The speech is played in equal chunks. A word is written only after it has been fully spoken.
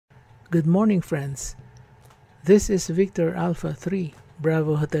Good morning, friends. This is Victor Alpha 3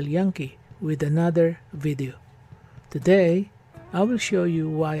 Bravo Hotel Yankee with another video. Today, I will show you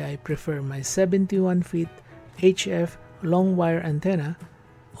why I prefer my 71 feet HF long wire antenna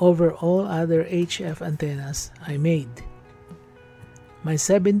over all other HF antennas I made. My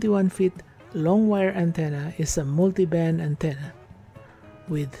 71 feet long wire antenna is a multi-band antenna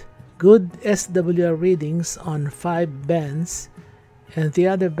with good SWR readings on 5 bands, and the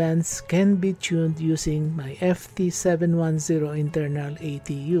other bands can be tuned using my FT710 internal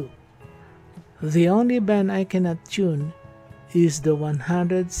ATU. The only band I cannot tune is the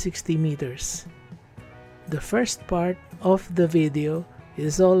 160 meters. The first part of the video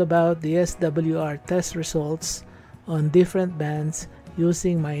is all about the SWR test results on different bands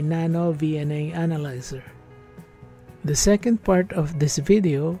using my Nano VNA analyzer. The second part of this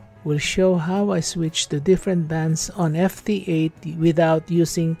video will show how I switch to different bands on FT8 without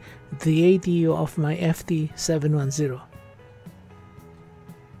using the ATU of my FT710.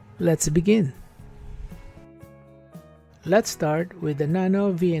 Let's begin. Let's start with the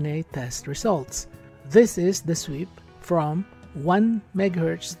Nano VNA test results. This is the sweep from 1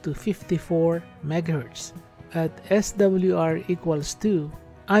 MHz to 54 MHz. At SWR equals 2,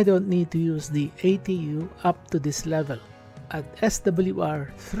 I don't need to use the ATU up to this level. At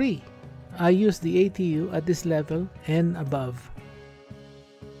SWR 3, I use the ATU at this level and above.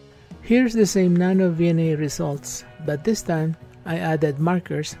 Here's the same Nano VNA results, but this time I added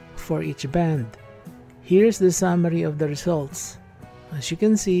markers for each band. Here's the summary of the results. As you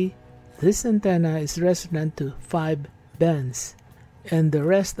can see, this antenna is resonant to 5 bands, and the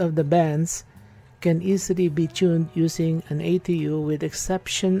rest of the bands can easily be tuned using an ATU with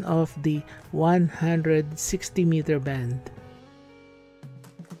exception of the 160 meter band.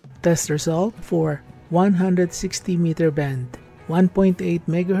 Test result for 160 meter band, 1.8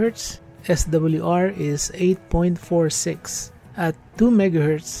 MHz, SWR is 8.46. At 2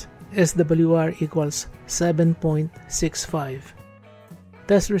 MHz, SWR equals 7.65.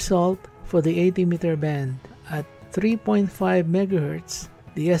 Test result for the 80 meter band, at 3.5 MHz,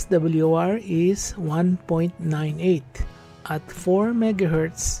 the SWR is 1.98. At 4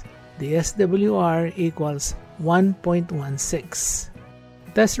 MHz, the SWR equals 1.16.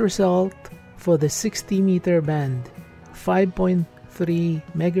 Test result for the 60 meter band, 5.3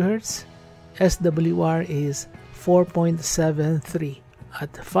 MHz, SWR is 4.73.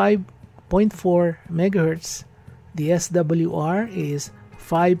 At 5.4 MHz, the SWR is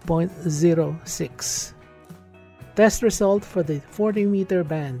 5.06. Test result for the 40 meter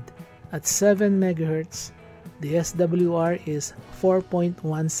band, at 7 MHz, the SWR is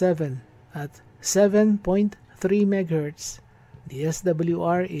 4.17. At 7.3 MHz, the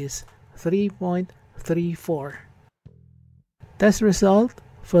SWR is 3.34. Test result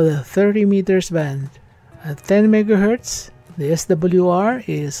for the 30 meters band, at 10 MHz, the SWR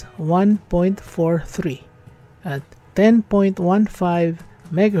is 1.43. At 10.15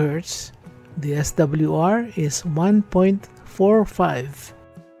 MHz, the SWR is 1.45.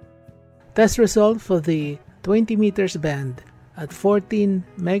 Test result for the 20 meters band, at 14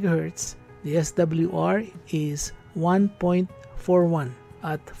 MHz, the SWR is 1.41.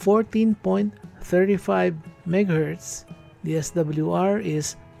 At 14.35 MHz, the SWR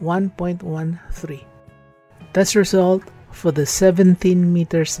is 1.13. Test result for the 17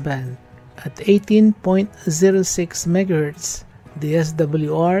 meters band, at 18.06 MHz, the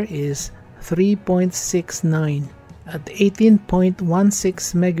SWR is 3.69. At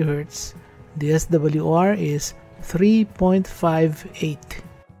 18.16 MHz, the SWR is 3.58.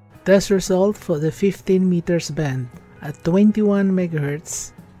 Test result for the 15 meters band, at 21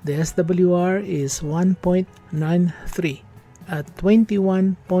 MHz, the SWR is 1.93. At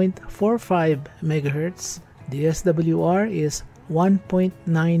 21.45 MHz, the SWR is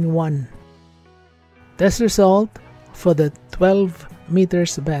 1.91. Test result for the 12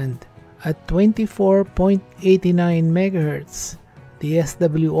 meters band, at 24.89 MHz, the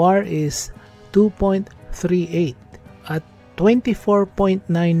SWR is 2.38. At 24.99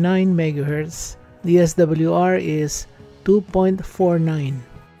 MHz, the SWR is 2.49.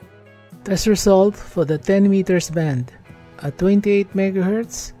 Test result for the 10 meters band, at 28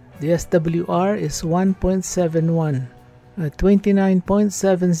 MHz, the SWR is 1.71. At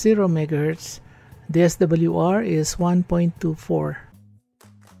 29.70 MHz, the SWR is 1.24.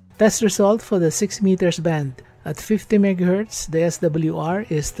 Test result for the 6 meters band, at 50 MHz, the SWR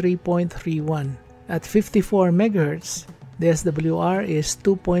is 3.31. At 54 MHz, the SWR is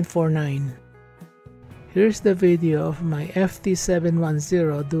 2.49. Here's the video of my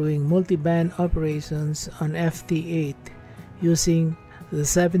FT710 doing multiband operations on FT8 using the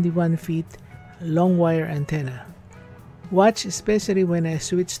 71 feet long wire antenna. Watch especially when I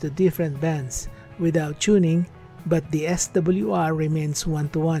switch to different bands without tuning, but the SWR remains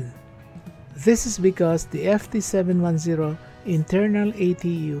 1:1. This is because the FT710 internal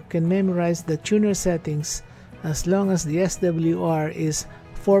ATU can memorize the tuner settings as long as the SWR is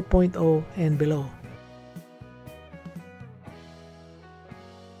 4.0 and below.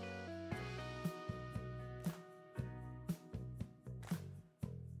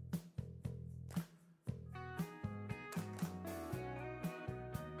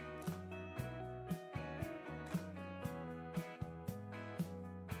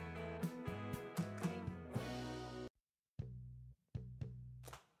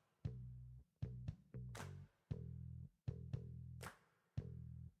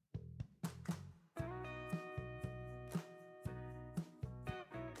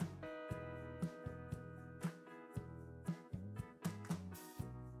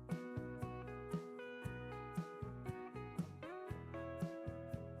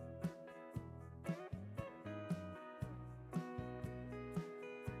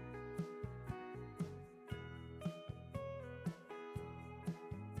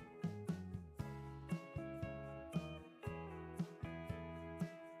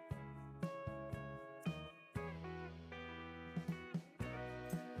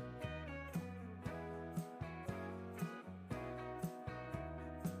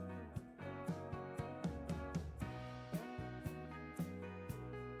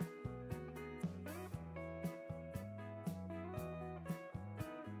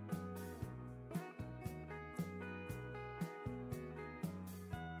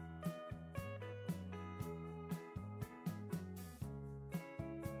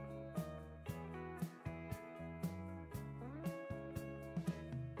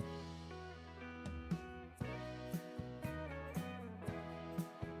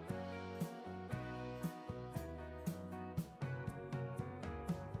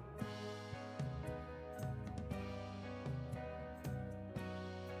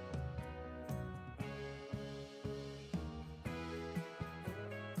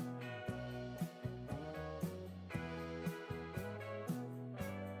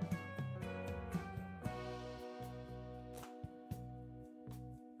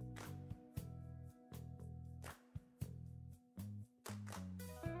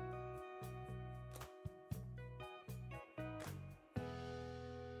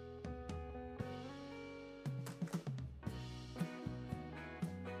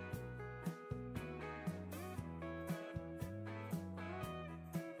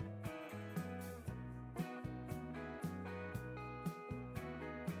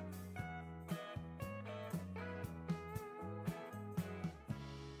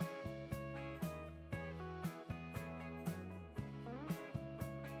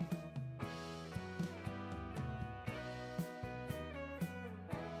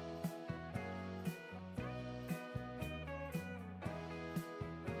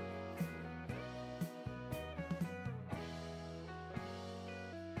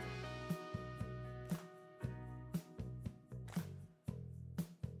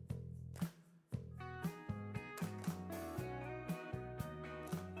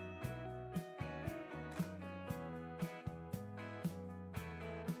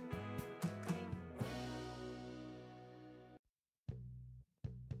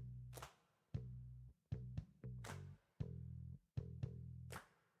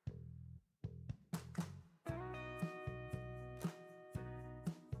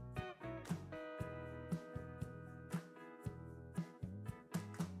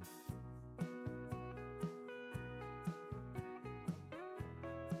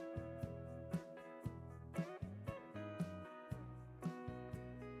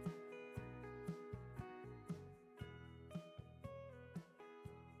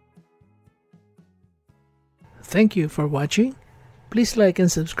 Thank you for watching. Please like and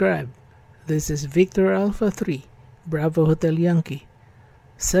subscribe. This is Victor Alpha 3, Bravo Hotel Yankee,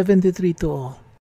 73 to all.